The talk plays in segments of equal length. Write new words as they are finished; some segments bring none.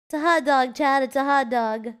It's a hot dog, Chad. It's a hot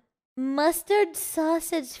dog. Mustard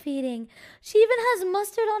sausage feeding. She even has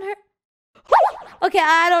mustard on her. Okay,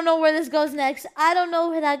 I don't know where this goes next. I don't know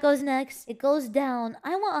where that goes next. It goes down.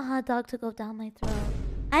 I want a hot dog to go down my throat.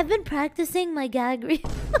 I've been practicing my gag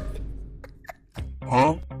reflex.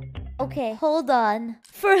 Huh? Okay, hold on.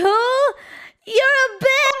 For who? You're a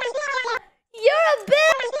bitch! You're a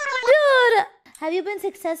bitch! Dude! Have you been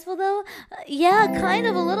successful though? Yeah, kind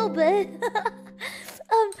of a little bit.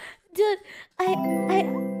 Dude,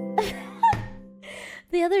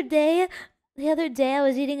 the other day I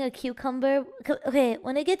was eating a cucumber. Okay,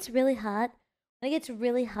 when it gets really hot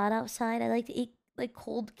outside, I like to eat like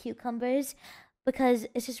cold cucumbers because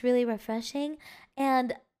it's just really refreshing.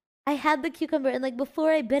 And I had the cucumber, and like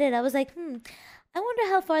before I bit it, I was like, I wonder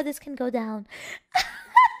how far this can go down.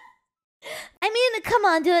 I mean, come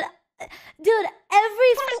on, dude. Dude,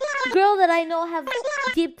 every girl that I know have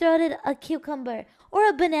deep-throated a cucumber or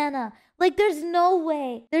a banana. Like, there's no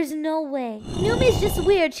way. There's no way. Numi's just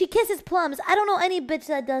weird. She kisses plums. I don't know any bitch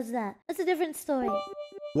that does that. That's a different story.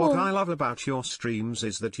 What I love about your streams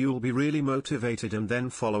is that you'll be really motivated and then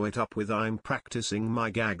follow it up with I'm practicing my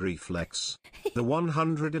gag reflex. The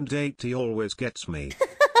 180 always gets me.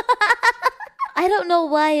 I don't know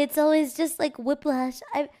why. It's always just like whiplash.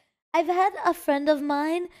 I've had a friend of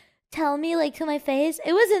mine tell me like to my face.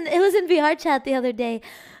 It was in VR chat the other day.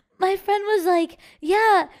 My friend was like,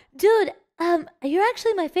 "Yeah, dude, you're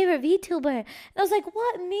actually my favorite VTuber." And I was like,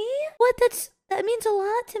 "What, me? What? That means a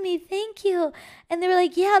lot to me. Thank you." And they were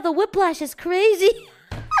like, "Yeah, the whiplash is crazy."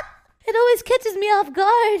 It always catches me off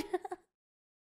guard.